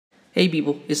Hey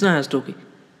people, it's Naz talking.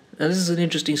 Now this is an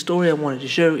interesting story I wanted to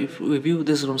share with you.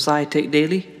 This is from SciTech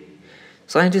Daily.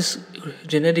 Scientists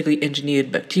genetically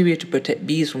engineered bacteria to protect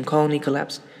bees from colony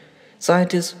collapse.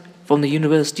 Scientists from the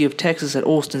University of Texas at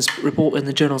Austin report in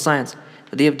the journal Science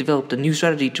that they have developed a new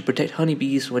strategy to protect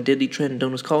honeybees from a deadly trend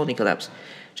known as colony collapse.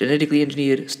 Genetically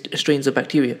engineered strains of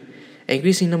bacteria. An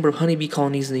increasing number of honeybee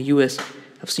colonies in the U.S.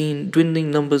 have seen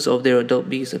dwindling numbers of their adult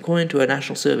bees. According to a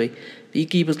national survey,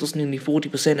 beekeepers lost nearly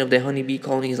 40% of their honeybee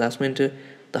colonies last winter,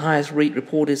 the highest rate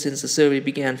reported since the survey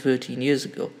began 13 years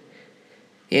ago.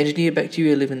 The engineered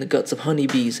bacteria live in the guts of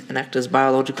honeybees and act as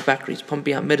biological factories,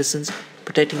 pumping out medicines,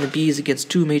 protecting the bees against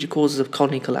two major causes of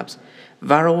colony collapse: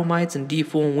 varroa mites and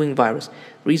deformed wing virus.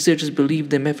 Researchers believe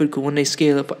their method could one day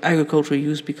scale up for agricultural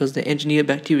use because the engineered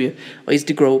bacteria are easy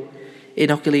to grow.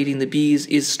 Inoculating the bees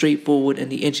is straightforward, and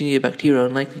the engineered bacteria are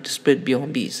unlikely to spread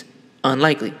beyond bees.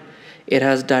 Unlikely. It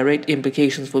has direct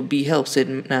implications for bee health, said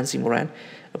Nancy Moran,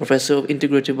 a professor of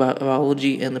integrative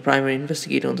biology and the primary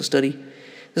investigator on the study.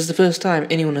 This is the first time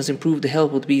anyone has improved the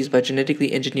health of the bees by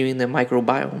genetically engineering their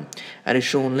microbiome, added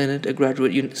Sean Leonard, a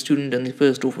graduate student and the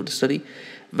first author of the study.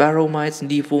 Varroa mites and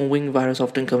deformed wing virus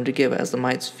often come together. As the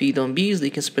mites feed on bees, they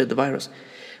can spread the virus,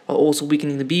 while also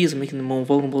weakening the bees and making them more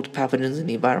vulnerable to pathogens in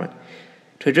the environment.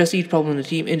 To address each problem, the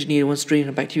team engineered one strain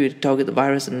of bacteria to target the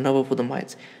virus and another for the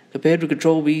mites. Compared to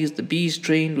control bees, the bees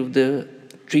treated with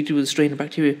the strain of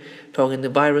bacteria targeting the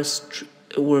virus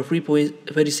were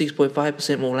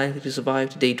 36.5% more likely to survive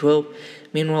to day 12.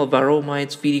 Meanwhile, varroa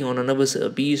mites feeding on another set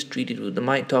of bees treated with the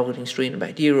mite targeting strain of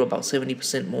bacteria were about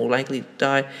 70% more likely to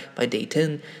die by day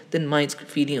 10 than mites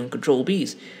feeding on control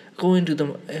bees. According to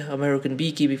the American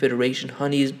Beekeeping Federation,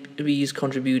 honeybees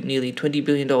contribute nearly $20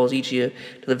 billion each year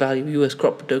to the value of U.S.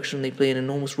 crop production. They play an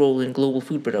enormous role in global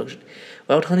food production.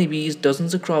 Without honeybees,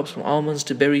 dozens of crops from almonds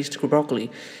to berries to broccoli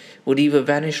would either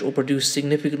vanish or produce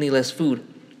significantly less food.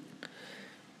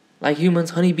 Like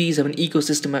humans, honeybees have an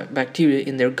ecosystem of bacteria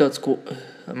in their guts called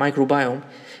microbiome,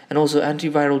 and also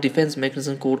antiviral defense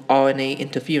mechanism called RNA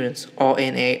interference,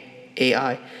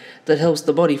 RNAi, that helps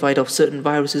the body fight off certain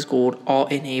viruses called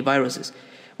RNA viruses.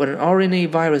 When an RNA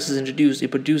virus is introduced, it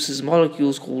produces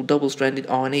molecules called double-stranded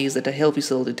RNAs that a healthy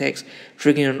cell detects,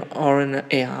 triggering an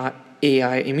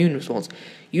RNAi immune response.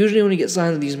 Usually only get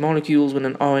signs of these molecules when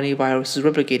an RNA virus is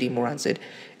replicating, Moran said.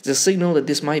 It's a signal that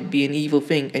this might be an evil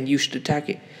thing and you should attack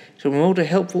it. To promote a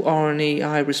helpful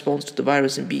RNAi response to the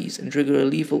virus in bees and trigger a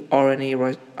lethal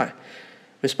RNA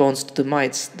response to the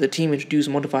mites, the team introduced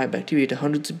modified bacteria to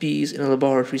hundreds of bees in a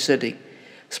laboratory setting.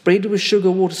 Sprayed with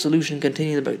sugar water solution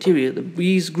containing the bacteria, the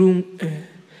bees groomed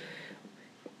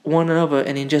one another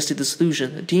and ingested the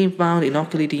solution. The team found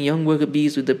inoculating young worker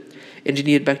bees with the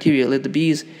engineered bacteria led the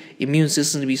bees' immune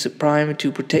system to be primed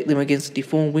to protect them against the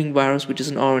deformed wing virus, which is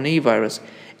an RNA virus,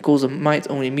 and cause the mites'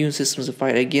 own immune systems to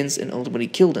fight against and ultimately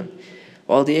kill them.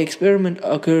 While the experiment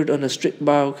occurred under strict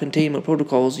biocontainment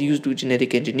protocols used with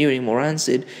genetic engineering, Moran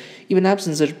said, even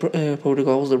absent such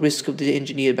protocols, the risk of the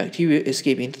engineered bacteria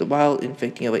escaping into the wild,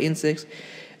 infecting other insects,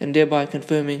 and thereby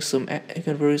conferring some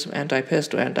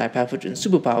anti-pest or anti-pathogen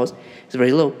superpowers is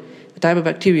very low. The type of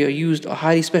bacteria used are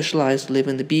highly specialized to live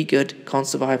in the bee gut, can't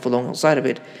survive for long outside of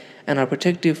it, and are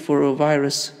protective for a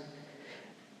virus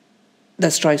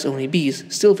that strikes only bees.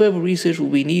 Still, further research will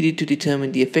be needed to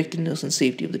determine the effectiveness and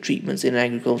safety of the treatments in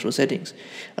agricultural settings.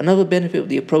 Another benefit of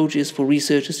the approach is for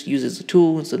researchers to use as a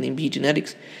tool in studying bee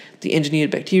genetics. The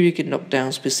engineered bacteria can knock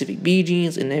down specific bee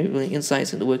genes, enabling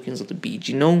insights into the workings of the bee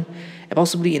genome, and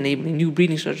possibly enabling new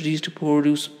breeding strategies to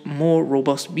produce more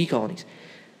robust bee colonies.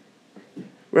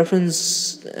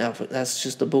 Reference, that's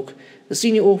just the book. The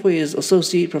senior author is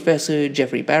Associate Professor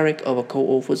Jeffrey Barrick. Other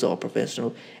co-authors are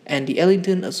Professor Andy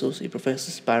Ellington, Associate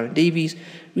Professor Byron Davies,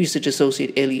 Research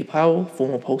Associate Ellie Powell,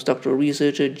 former postdoctoral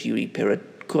researcher Judy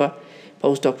Perekua,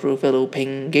 postdoctoral fellow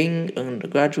Peng Geng,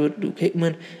 undergraduate Luke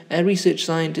Hickman, and research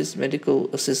scientist medical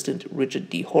assistant Richard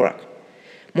D. Horak.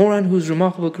 Moran, whose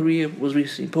remarkable career was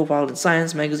recently profiled in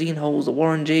Science magazine, holds the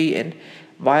Warren J. and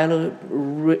Viola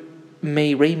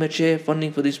May Raymer Chair.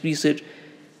 Funding for this research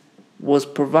was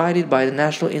provided by the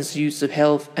National Institutes of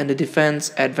Health and the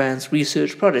Defense Advanced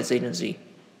Research Projects Agency.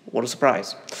 What a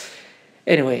surprise.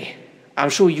 Anyway,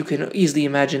 I'm sure you can easily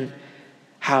imagine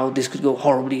how this could go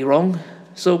horribly wrong.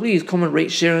 So please comment,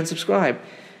 rate, share, and subscribe.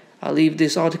 I'll leave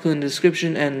this article in the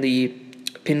description and the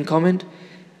pinned comment.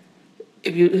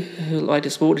 If you like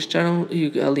to support this channel,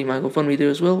 I'll leave my GoFundMe there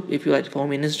as well. If you like to follow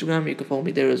me on Instagram, you can follow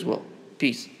me there as well.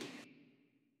 Peace.